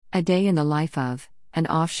A day in the life of an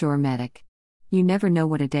offshore medic. You never know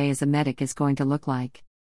what a day as a medic is going to look like.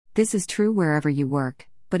 This is true wherever you work,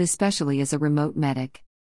 but especially as a remote medic.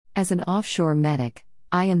 As an offshore medic,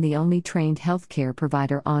 I am the only trained healthcare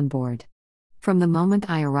provider on board. From the moment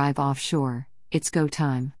I arrive offshore, it's go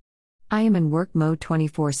time. I am in work mode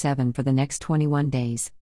 24/7 for the next 21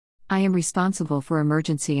 days. I am responsible for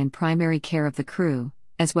emergency and primary care of the crew,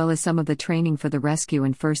 as well as some of the training for the rescue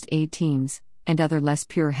and first aid teams, and other less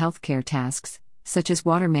pure healthcare tasks, such as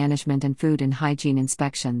water management and food and hygiene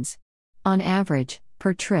inspections. On average,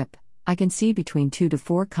 per trip, I can see between 2 to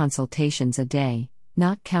 4 consultations a day,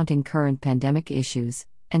 not counting current pandemic issues,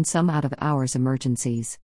 and some out-of-hours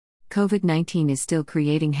emergencies. COVID-19 is still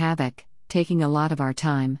creating havoc, taking a lot of our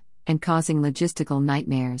time, and causing logistical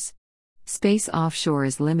nightmares. Space offshore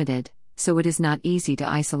is limited, so it is not easy to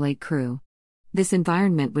isolate crew. This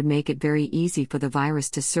environment would make it very easy for the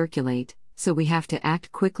virus to circulate, so we have to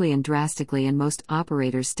act quickly and drastically, and most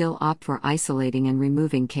operators still opt for isolating and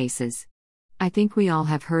removing cases. I think we all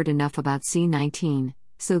have heard enough about C-19,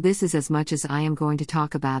 so this is as much as I am going to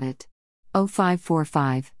talk about it.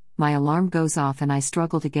 0545, my alarm goes off and I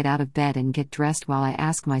struggle to get out of bed and get dressed while I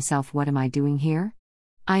ask myself, what am I doing here?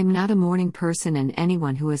 I am not a morning person, and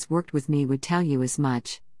anyone who has worked with me would tell you as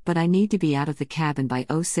much, but I need to be out of the cabin by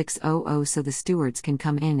 0600 so the stewards can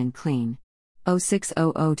come in and clean.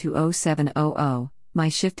 0600 to 0700, my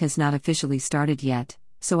shift has not officially started yet,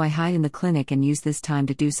 so I hide in the clinic and use this time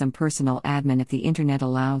to do some personal admin if the internet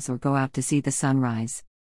allows, or go out to see the sunrise.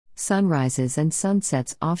 Sunrises and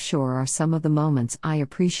sunsets offshore are some of the moments I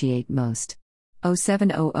appreciate most.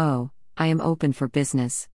 0700, I am open for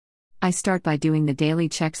business. I start by doing the daily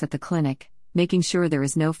checks at the clinic, making sure there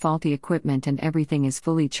is no faulty equipment and everything is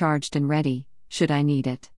fully charged and ready, should I need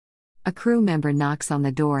it. A crew member knocks on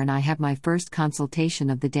the door and I have my first consultation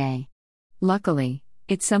of the day. Luckily,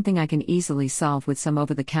 it's something I can easily solve with some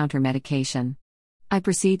over-the-counter medication. I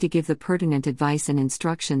proceed to give the pertinent advice and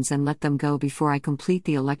instructions and let them go before I complete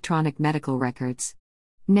the electronic medical records.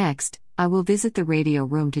 Next, I will visit the radio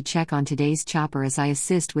room to check on today's chopper as I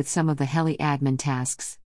assist with some of the heli admin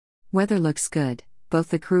tasks. Weather looks good, both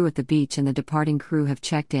the crew at the beach and the departing crew have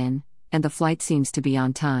checked in, and the flight seems to be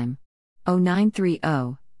on time.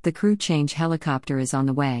 0930, the crew change helicopter is on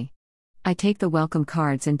the way. I take the welcome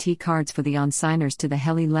cards and T cards for the on-signers to the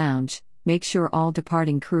heli lounge, make sure all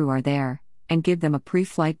departing crew are there, and give them a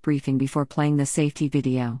pre-flight briefing before playing the safety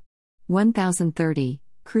video. 1030,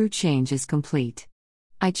 crew change is complete.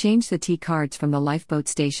 I change the T cards from the lifeboat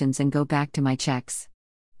stations and go back to my checks.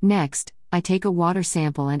 Next, I take a water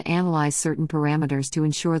sample and analyze certain parameters to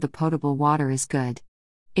ensure the potable water is good.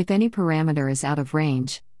 If any parameter is out of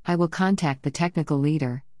range, I will contact the technical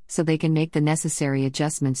leader, so they can make the necessary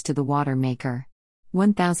adjustments to the water maker.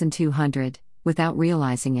 1200, without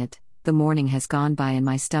realizing it, the morning has gone by and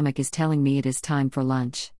my stomach is telling me it is time for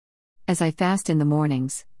lunch. As I fast in the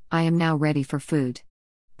mornings, I am now ready for food.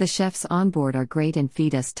 The chefs on board are great and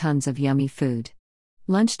feed us tons of yummy food.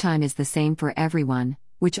 Lunchtime is the same for everyone,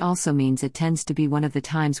 which also means it tends to be one of the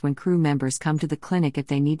times when crew members come to the clinic if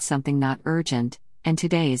they need something not urgent, and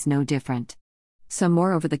today is no different. Some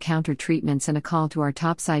more over-the-counter treatments and a call to our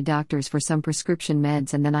topside doctors for some prescription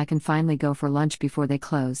meds, and then I can finally go for lunch before they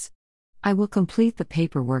close. I will complete the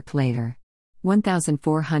paperwork later.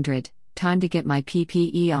 1400, time to get my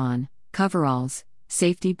PPE on, coveralls,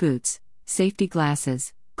 safety boots, safety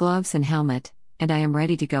glasses, gloves and helmet, and I am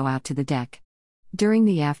ready to go out to the deck. During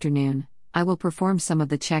the afternoon, I will perform some of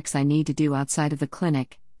the checks I need to do outside of the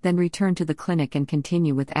clinic, then return to the clinic and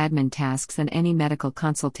continue with admin tasks and any medical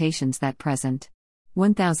consultations that present.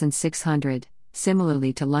 1600,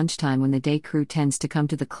 similarly to lunchtime when the day crew tends to come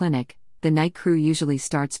to the clinic, the night crew usually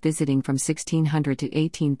starts visiting from 1600 to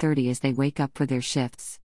 1830 as they wake up for their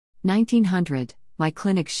shifts. 1900, my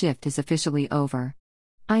clinic shift is officially over.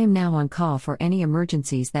 I am now on call for any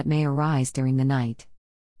emergencies that may arise during the night.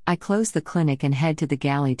 I close the clinic and head to the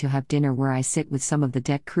galley to have dinner, where I sit with some of the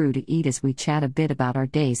deck crew to eat as we chat a bit about our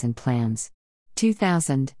days and plans.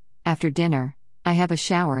 2000, after dinner, I have a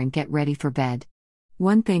shower and get ready for bed.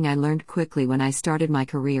 One thing I learned quickly when I started my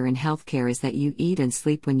career in healthcare is that you eat and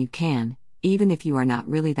sleep when you can, even if you are not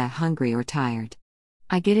really that hungry or tired.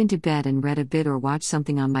 I get into bed and read a bit or watch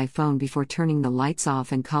something on my phone before turning the lights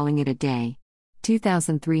off and calling it a day.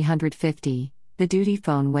 2350, the duty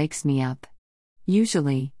phone wakes me up.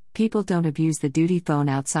 Usually, people don't abuse the duty phone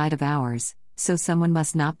outside of hours, so someone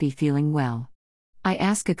must not be feeling well. I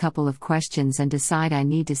ask a couple of questions and decide I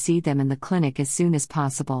need to see them in the clinic as soon as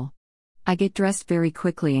possible. I get dressed very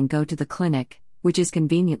quickly and go to the clinic, which is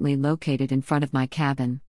conveniently located in front of my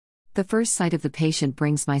cabin. The first sight of the patient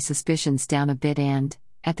brings my suspicions down a bit and,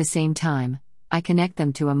 At the same time, I connect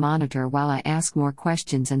them to a monitor while I ask more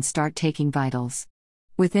questions and start taking vitals.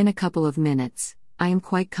 Within a couple of minutes, I am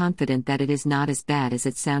quite confident that it is not as bad as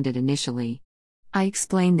it sounded initially. I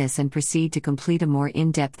explain this and proceed to complete a more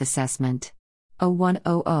in-depth assessment.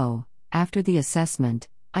 0100. After the assessment,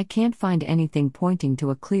 I can't find anything pointing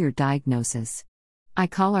to a clear diagnosis. I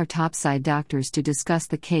call our topside doctors to discuss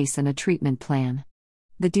the case and a treatment plan.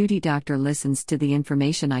 The duty doctor listens to the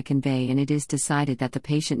information I convey and it is decided that the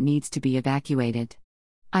patient needs to be evacuated.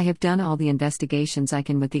 I have done all the investigations I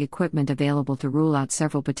can with the equipment available to rule out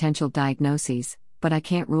several potential diagnoses, but I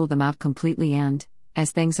can't rule them out completely and,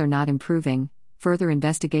 as things are not improving, further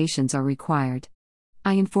investigations are required.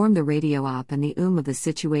 I inform the radio op and the of the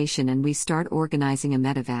situation and we start organizing a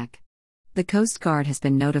medevac. The Coast Guard has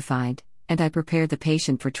been notified, and I prepare the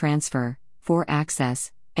patient for transfer, for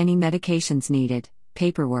access, any medications needed,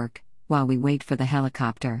 paperwork, while we wait for the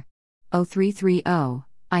helicopter. 0330,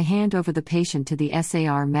 I hand over the patient to the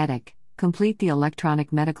SAR medic, complete the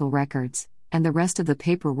electronic medical records, and the rest of the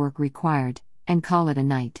paperwork required, and call it a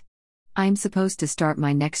night. I am supposed to start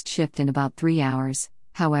my next shift in about 3 hours,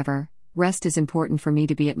 however, rest is important for me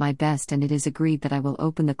to be at my best and it is agreed that I will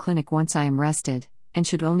open the clinic once I am rested, and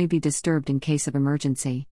should only be disturbed in case of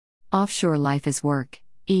emergency. Offshore life is work,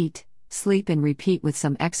 eat, sleep and repeat with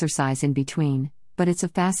some exercise in between, but it's a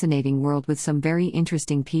fascinating world with some very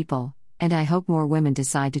interesting people, and I hope more women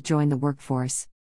decide to join the workforce.